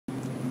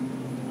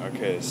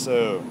Okay,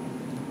 so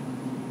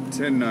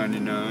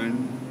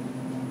 $10.99,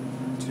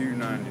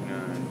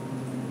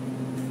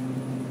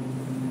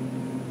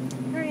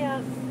 $2.99. Hurry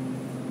up.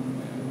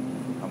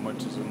 How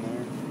much is in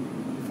there?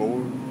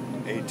 4,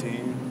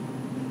 18.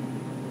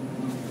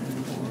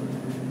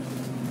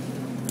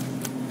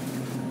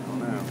 I don't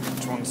know.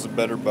 Which one's the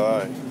better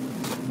buy?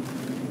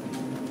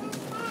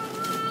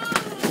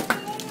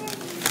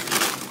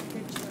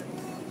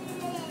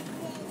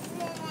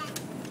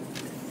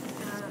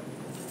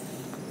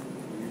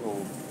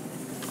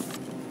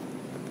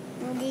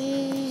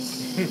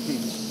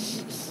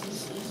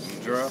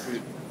 Drop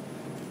it.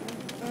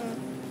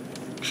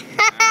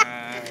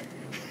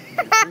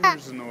 Your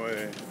finger's in the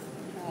way.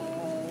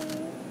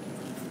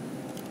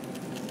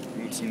 You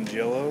want some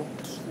Jello?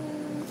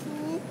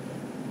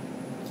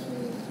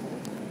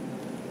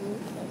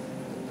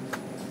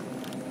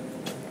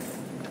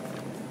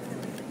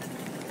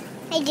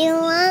 I do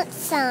want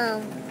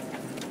some.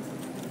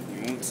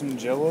 You want some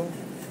Jello?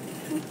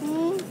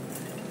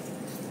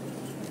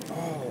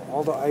 Oh,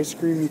 all the ice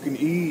cream you can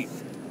eat.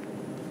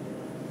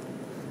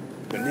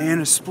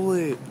 Banana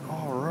split.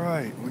 All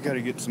right, we got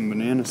to get some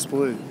banana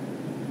split.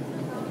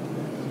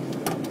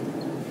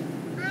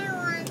 I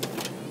want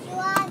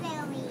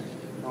strawberry.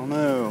 Oh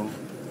no,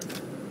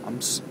 I'm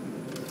stupid.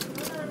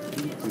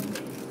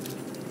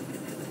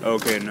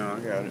 Okay, no, I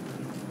got it.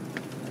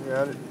 I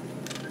got it.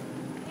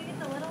 Can you get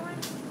the little one?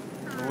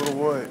 The little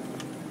what?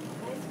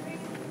 Ice cream?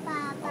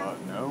 Papa.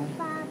 No.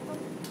 Papa. What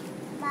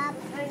is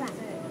Papa.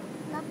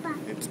 it? Papa.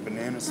 It's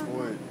banana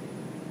split.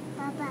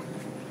 Papa.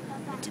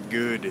 It's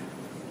good.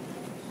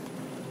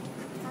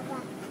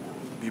 Papa.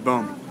 Be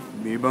bum.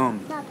 Be bum.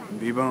 Papa.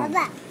 Be bum.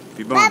 Papa.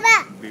 Be bum.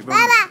 Papa. Be bum.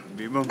 Papa.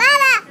 Be bum.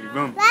 Papa. Be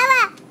bum.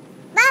 Papa.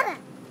 Papa.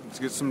 Let's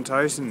get some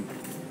Tyson.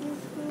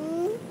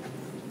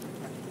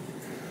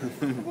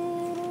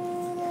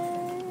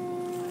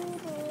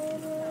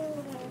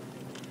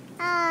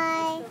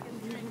 Hi.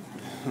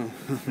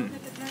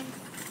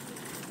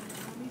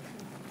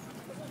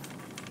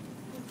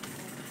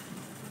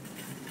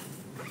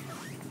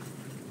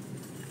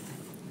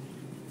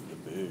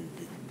 Big.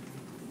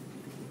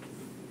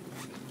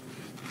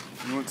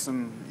 You want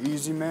some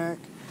Easy Mac?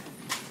 Do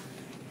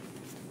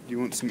you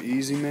want some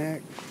Easy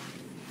Mac?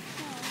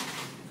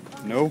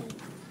 No?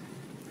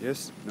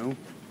 Yes? No?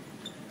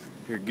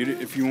 Here, get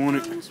it if you want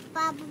it.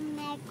 Papa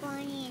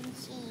macaroni and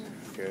cheese.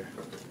 Okay.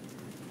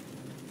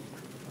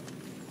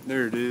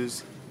 There it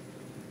is.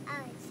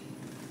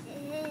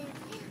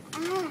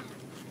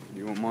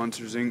 You want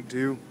Monsters Inc.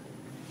 too?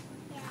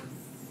 Yes.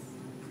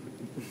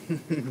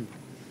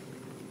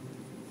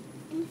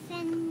 And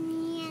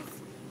Phineas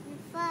and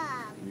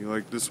Ferb. You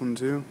like this one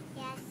too?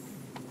 Yes.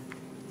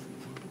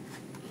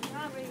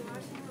 Rob, are you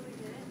watching what we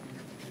did?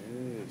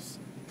 Yes.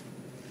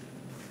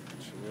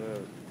 Chill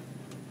out.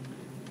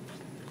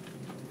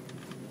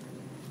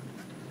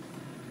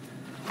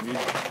 You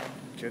need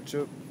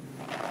ketchup?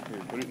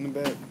 Here, put it in the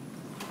bag.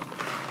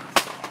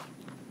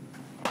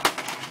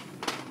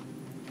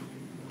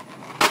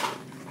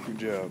 Good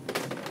job.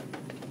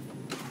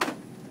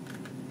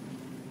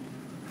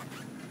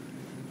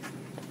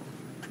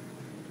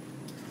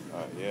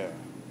 Yeah.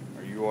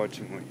 Are you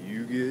watching what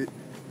you get?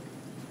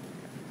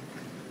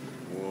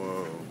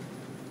 Whoa.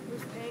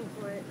 Who's paying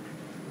for it?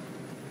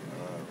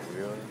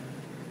 We are.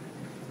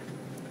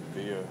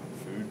 Via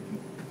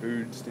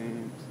food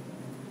stamps.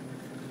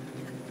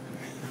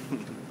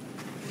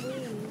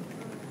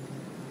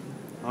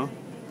 Huh? Oh,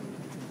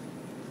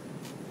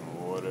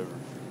 whatever.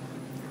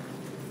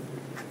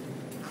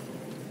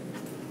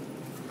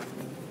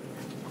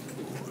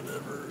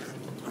 Whatever.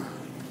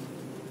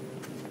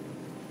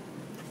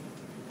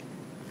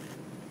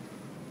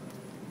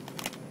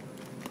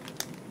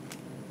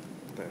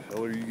 What the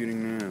hell are you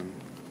getting now?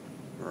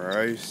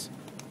 Rice?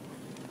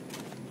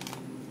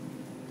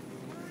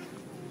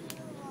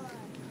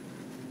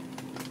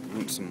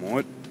 Want some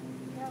what?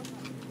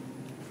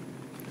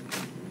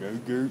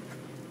 Yogurt?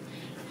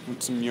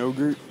 Want some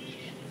yogurt?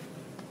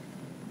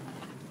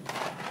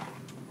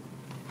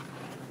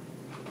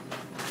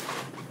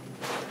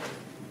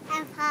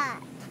 I'm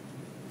hot.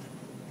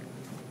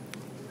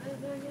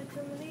 I'm gonna get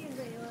some of these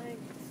that you like.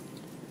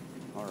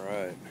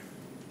 Alright.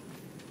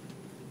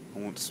 I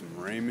want some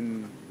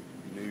ramen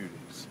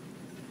noodles.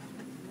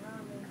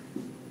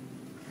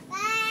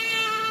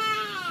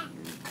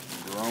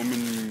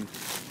 Ramen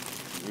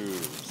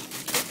noodles.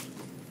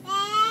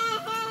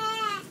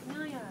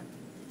 Amelia.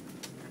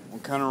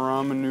 What kind of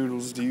ramen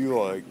noodles do you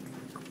like?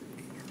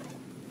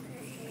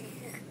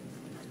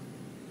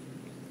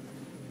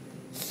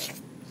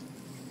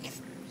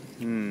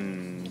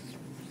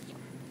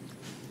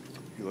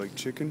 You like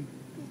chicken?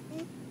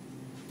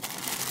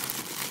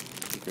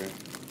 Okay.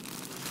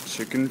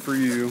 Chicken for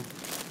you.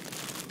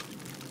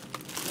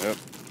 Yep.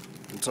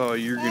 That's all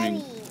you're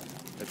gonna.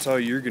 That's all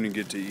you're gonna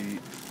get to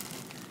eat.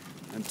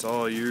 That's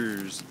all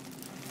yours.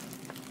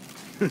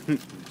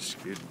 Just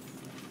kidding.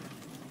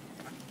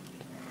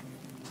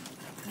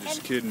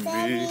 Just kidding, B.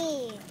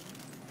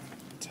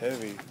 It's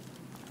heavy.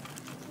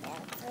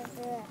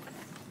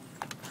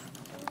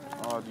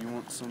 Oh, do you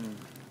want some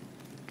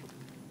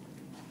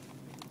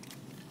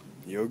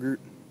Yogurt?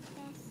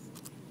 Yes.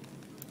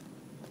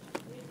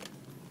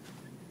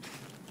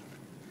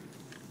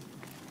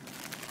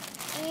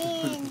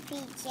 And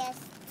peaches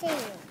too.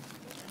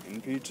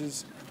 And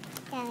peaches?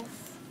 Yes.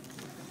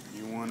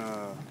 You wanna...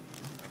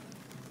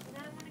 And I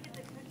want to get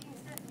the cooking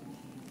stuff you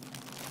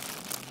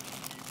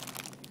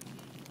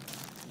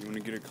need. You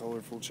wanna get a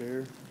colorful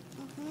chair?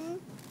 Mm-hmm.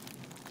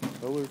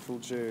 Colorful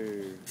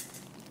chair.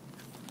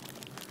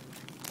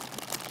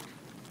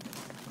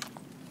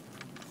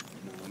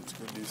 No, let's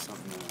go do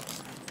something else.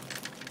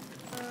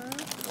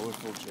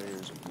 Colorful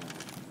chairs are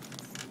nice.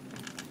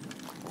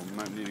 Well, we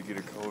might need to get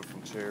a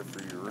colorful chair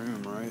for your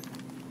room, right?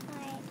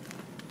 Right.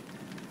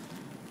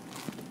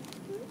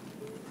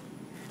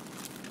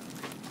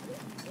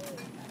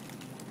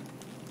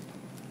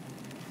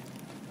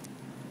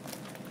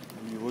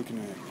 What are you looking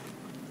at?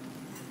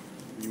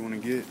 What do you want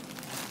to get?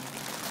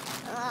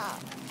 Oh.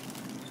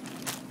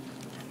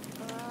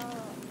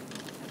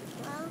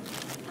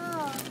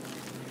 Oh.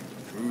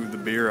 Ooh, the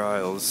beer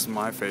aisle. This is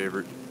my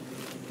favorite.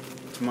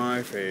 It's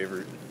my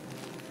favorite.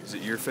 Is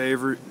it your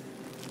favorite?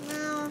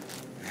 No.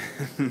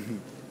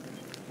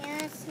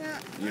 It's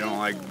not. You don't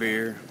like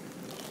beer?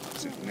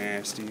 Is it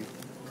nasty?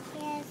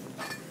 Yes.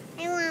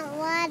 I want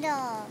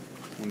water.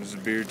 What does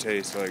the beer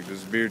taste like?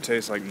 Does beer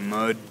taste like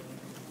mud?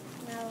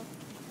 No.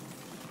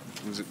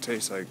 What does it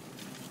taste like?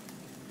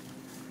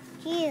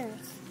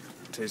 Cheers.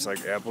 Taste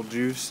like apple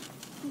juice?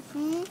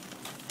 Mm-hmm.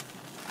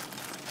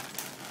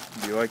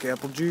 Do you like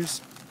apple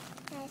juice?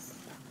 Yes.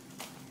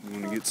 You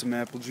want to get some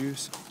apple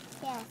juice?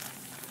 Yes.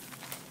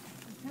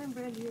 What kind of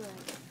bread do you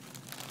like?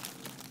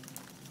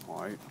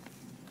 White.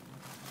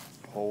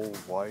 Whole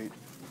white.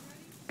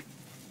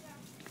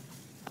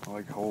 I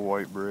like whole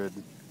white bread.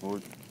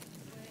 Look,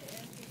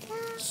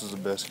 this is the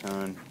best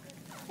kind.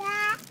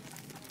 Yeah.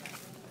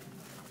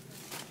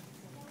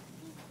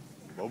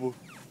 Bubba.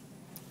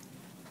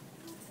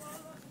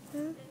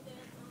 No,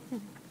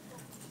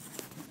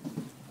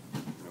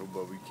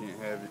 Bubba, you can't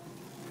have it.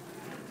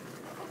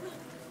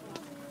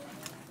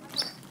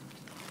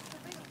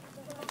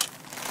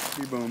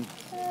 Be bum.